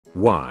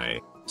Why?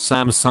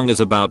 Samsung is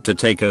about to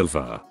take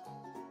over.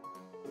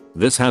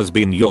 This has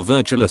been your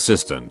virtual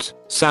assistant,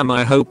 Sam.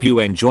 I hope you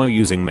enjoy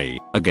using me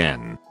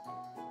again.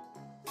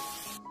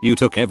 You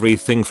took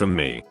everything from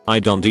me. I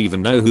don't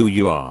even know who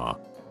you are.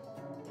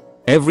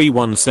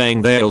 Everyone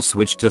saying they'll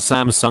switch to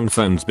Samsung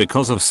phones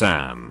because of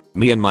Sam.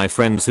 Me and my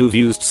friends who've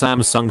used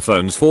Samsung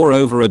phones for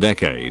over a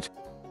decade.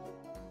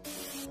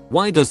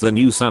 Why does the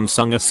new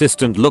Samsung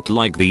assistant look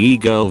like the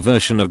e-girl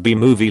version of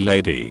B-movie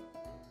lady?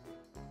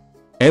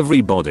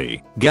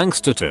 Everybody,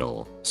 gangster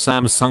till,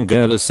 Samsung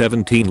girl is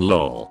 17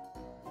 lol.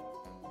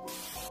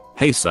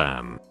 Hey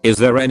Sam, is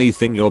there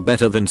anything you're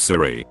better than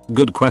Siri?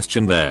 Good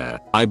question there.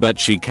 I bet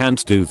she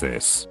can't do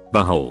this.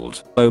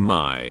 Behold. Oh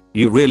my,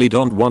 you really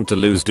don't want to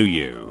lose, do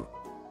you?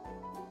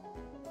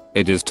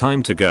 It is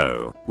time to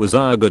go. Was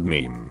I a good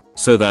meme?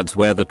 So that's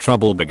where the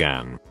trouble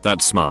began.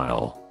 That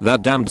smile.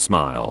 That damned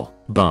smile.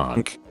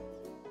 Bark.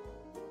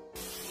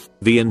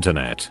 The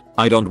internet.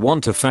 I don't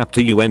want to fap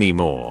to you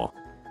anymore.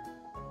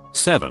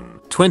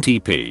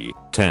 720p,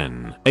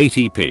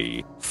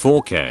 1080p,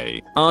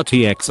 4K,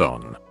 RTX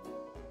on.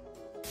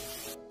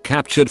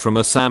 Captured from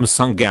a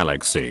Samsung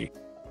Galaxy.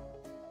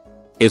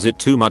 Is it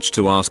too much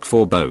to ask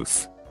for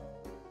both?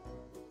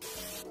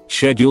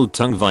 Scheduled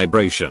tongue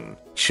vibration.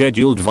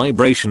 Scheduled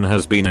vibration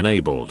has been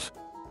enabled.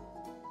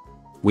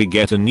 We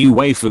get a new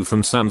waifu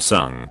from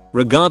Samsung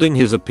regarding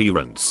his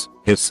appearance.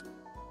 His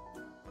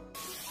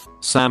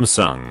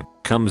Samsung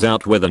comes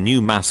out with a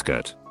new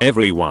mascot.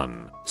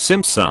 Everyone,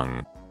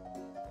 Samsung.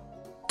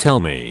 Tell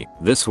me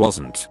this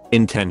wasn't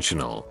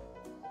intentional.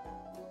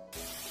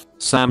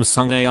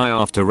 Samsung AI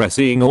after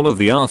seeing all of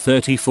the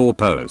R34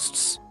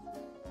 posts.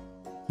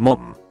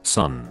 Mom,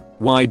 son,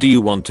 why do you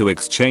want to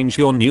exchange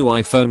your new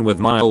iPhone with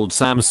my old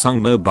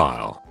Samsung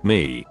mobile?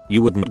 Me,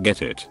 you wouldn't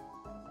get it.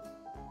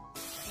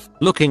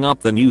 Looking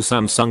up the new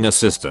Samsung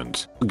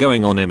assistant,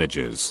 going on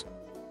images.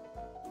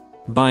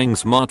 Buying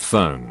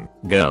smartphone,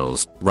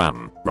 girls,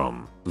 RAM,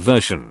 ROM,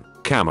 version,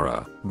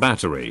 camera,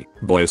 battery,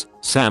 boys,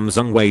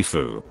 Samsung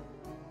waifu.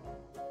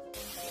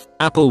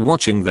 Apple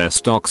watching their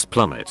stocks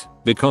plummet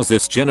because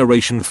this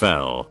generation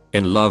fell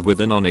in love with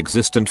a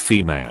non-existent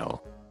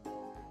female.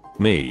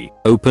 Me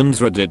opens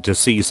Reddit to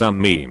see some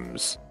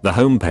memes. The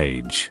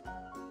homepage.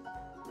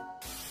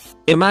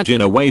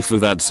 Imagine a waifu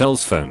that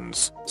sells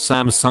phones.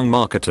 Samsung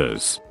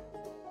marketers.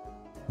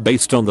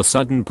 Based on the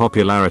sudden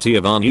popularity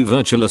of our new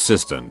virtual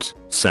assistant,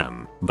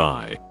 Sam,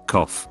 by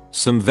cough,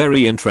 some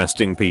very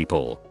interesting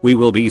people. We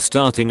will be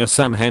starting a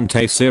Sam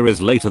Hentai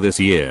series later this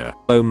year.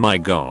 Oh my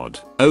god.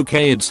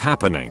 Okay, it's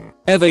happening.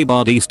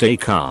 Everybody stay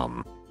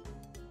calm.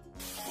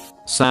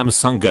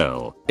 Samsung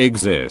girl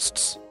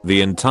exists.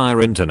 The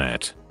entire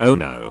internet. Oh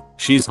no,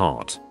 she's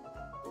hot.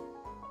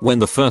 When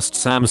the first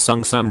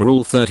Samsung Sam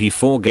Rule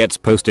 34 gets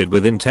posted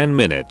within 10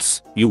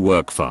 minutes, you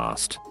work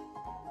fast.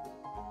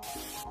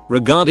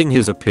 Regarding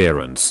his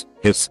appearance,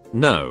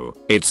 no,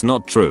 it's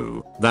not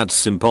true.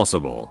 That's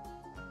impossible.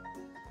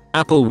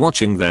 Apple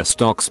watching their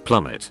stocks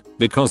plummet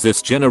because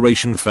this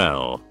generation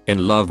fell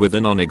in love with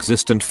a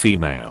non-existent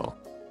female.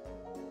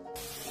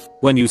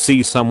 When you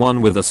see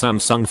someone with a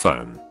Samsung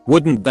phone,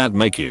 wouldn't that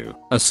make you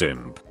a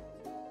simp?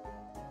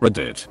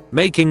 Reddit,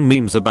 making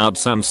memes about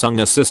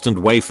Samsung assistant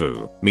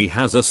waifu. Me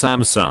has a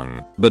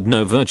Samsung, but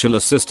no virtual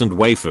assistant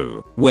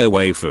waifu. Where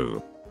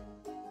waifu?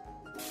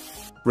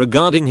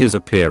 Regarding his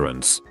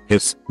appearance,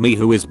 me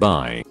who is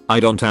bi, I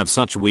don't have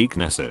such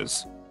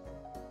weaknesses.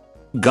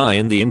 Guy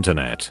in the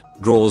internet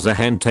draws a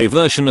hentai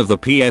version of the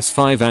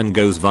PS5 and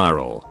goes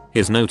viral.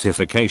 His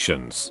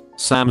notifications.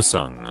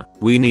 Samsung,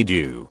 we need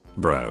you,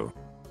 bro.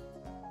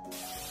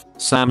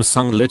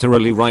 Samsung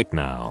literally right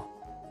now.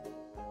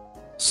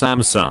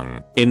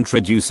 Samsung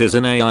introduces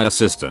an AI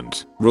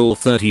assistant. Rule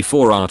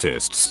 34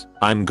 artists.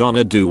 I'm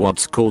gonna do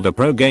what's called a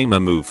pro gamer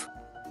move.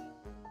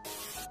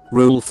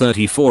 Rule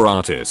 34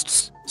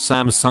 artists.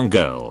 Samsung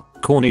girl.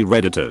 Corny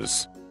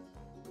redditors.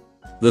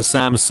 The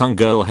Samsung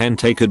girl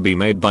hentai could be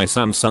made by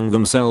Samsung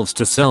themselves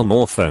to sell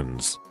more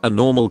phones. A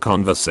normal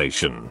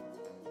conversation.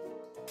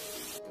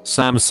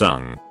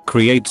 Samsung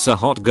creates a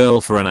hot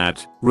girl for an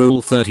ad.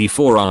 Rule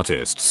 34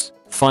 artists.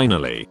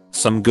 Finally,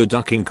 some good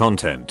ducking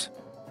content.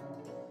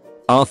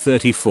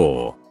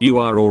 R34, you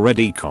are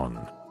already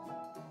con.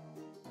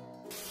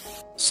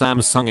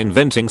 Samsung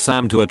inventing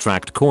Sam to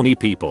attract corny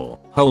people.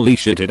 Holy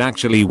shit, it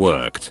actually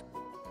worked.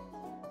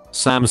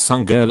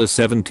 Samsung girl is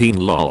 17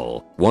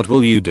 lol. What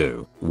will you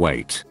do?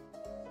 Wait.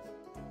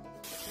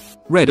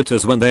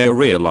 Redditors when they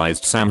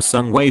realized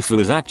Samsung waifu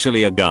is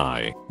actually a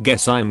guy.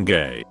 Guess I'm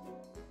gay.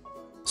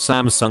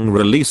 Samsung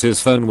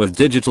releases phone with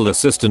digital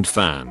assistant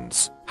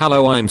fans.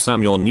 Hello, I'm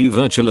Sam, your new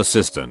virtual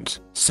assistant.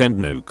 Send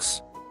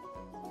nukes.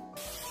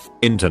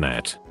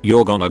 Internet,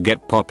 you're gonna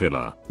get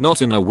popular.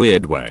 Not in a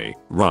weird way,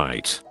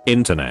 right?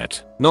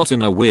 Internet, not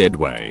in a weird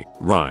way,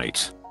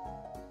 right?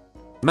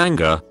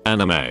 Manga,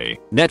 anime,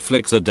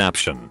 Netflix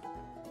adaptation.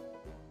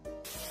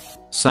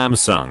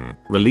 Samsung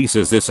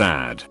releases this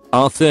ad.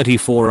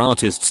 R34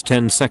 artists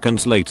 10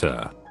 seconds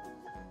later.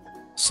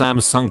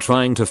 Samsung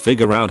trying to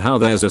figure out how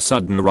there's a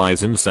sudden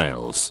rise in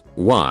sales.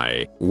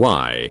 Why?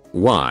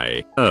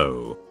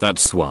 Oh,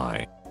 that's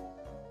why.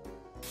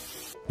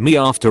 Me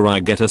after I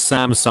get a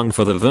Samsung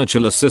for the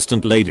virtual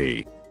assistant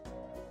lady.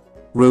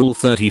 Rule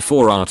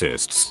 34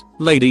 artists,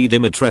 Lady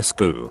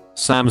Dimitrescu,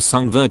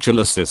 Samsung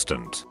virtual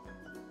assistant.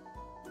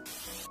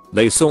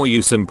 They saw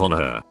you simp on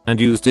her and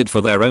used it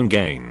for their own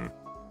gain.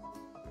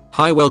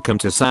 Hi, welcome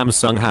to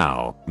Samsung.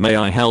 How may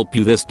I help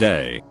you this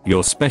day?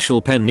 Your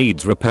special pen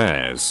needs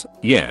repairs.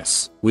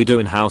 Yes, we do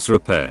in-house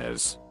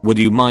repairs. Would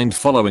you mind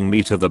following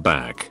me to the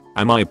back?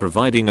 Am I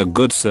providing a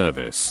good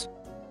service?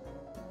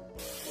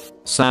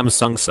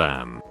 Samsung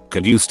Sam,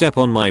 could you step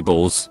on my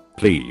balls,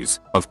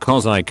 please? Of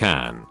course I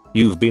can.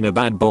 You've been a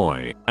bad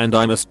boy, and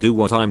I must do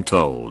what I'm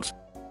told.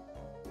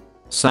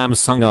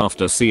 Samsung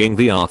after seeing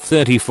the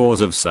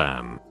R34s of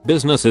Sam,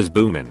 business is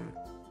booming.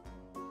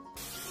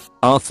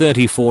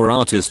 R34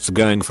 artists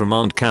going from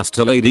Aunt Cass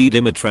to Lady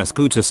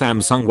Dimitrescu to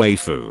Samsung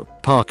waifu,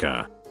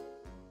 Parker.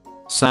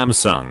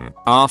 Samsung,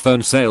 our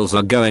phone sales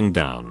are going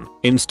down.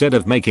 Instead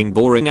of making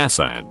boring ass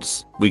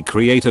ads, we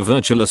create a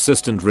virtual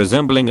assistant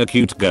resembling a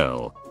cute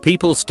girl.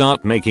 People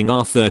start making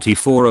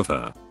R34 of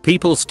her.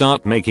 People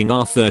start making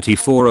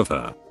R34 of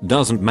her.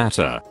 Doesn't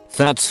matter,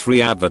 that's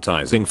free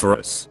advertising for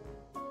us.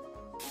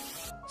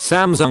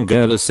 Samsung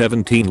Girl is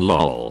 17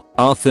 lol.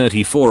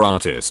 R34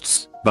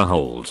 artists,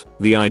 behold,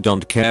 the I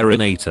don't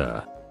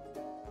care-inator.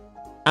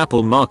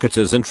 Apple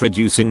marketers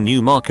introducing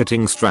new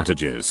marketing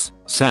strategies.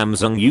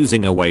 Samsung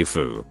using a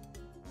waifu.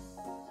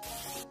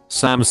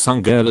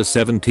 Samsung Girl is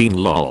 17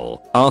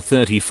 lol.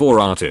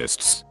 R34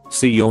 artists,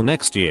 see you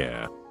next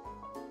year.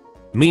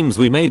 Memes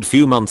we made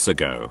few months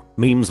ago,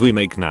 memes we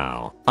make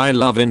now. I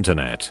love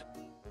internet.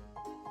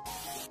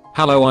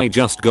 Hello, I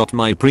just got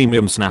my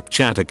premium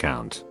Snapchat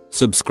account.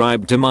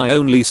 Subscribe to my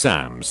only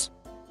Sams.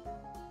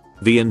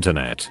 The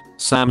internet.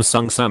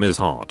 Samsung Sam is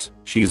hot.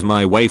 She's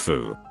my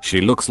waifu.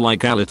 She looks like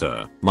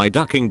Alita, my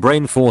ducking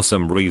brain for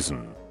some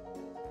reason.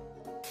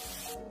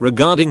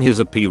 Regarding his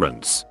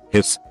appearance,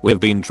 we've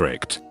been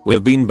tricked,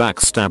 we've been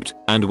backstabbed,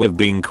 and we've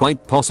been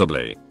quite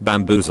possibly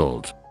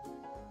bamboozled.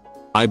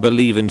 I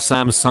believe in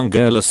Samsung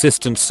Girl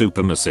Assistant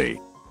supremacy.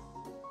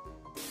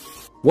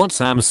 What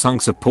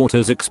Samsung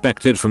supporters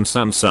expected from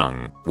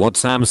Samsung, what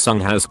Samsung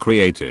has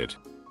created.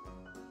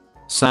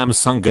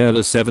 Samsung Girl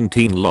is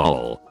 17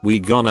 lol, we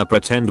gonna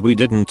pretend we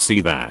didn't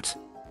see that.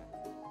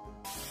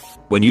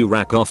 When you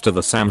rack off to the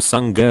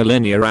Samsung Girl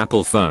in your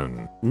Apple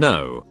phone,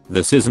 no,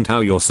 this isn't how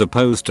you're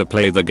supposed to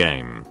play the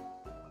game.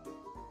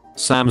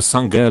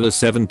 Samsung Girl is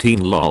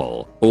 17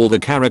 lol, all the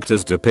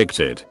characters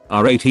depicted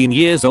are 18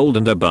 years old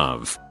and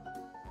above.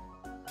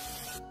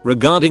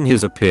 Regarding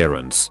his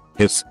appearance,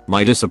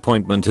 my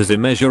disappointment is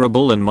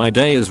immeasurable and my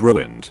day is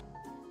ruined.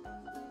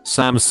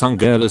 Samsung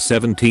Girl is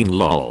 17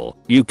 lol,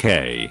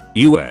 UK,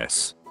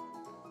 US.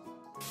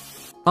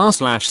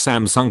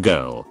 r/Samsung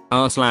Girl,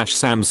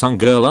 r/Samsung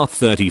Girl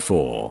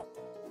R34.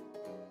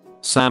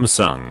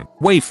 Samsung,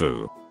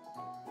 waifu.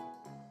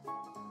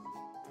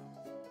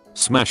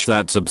 Smash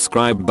that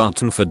subscribe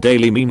button for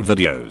daily meme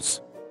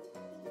videos.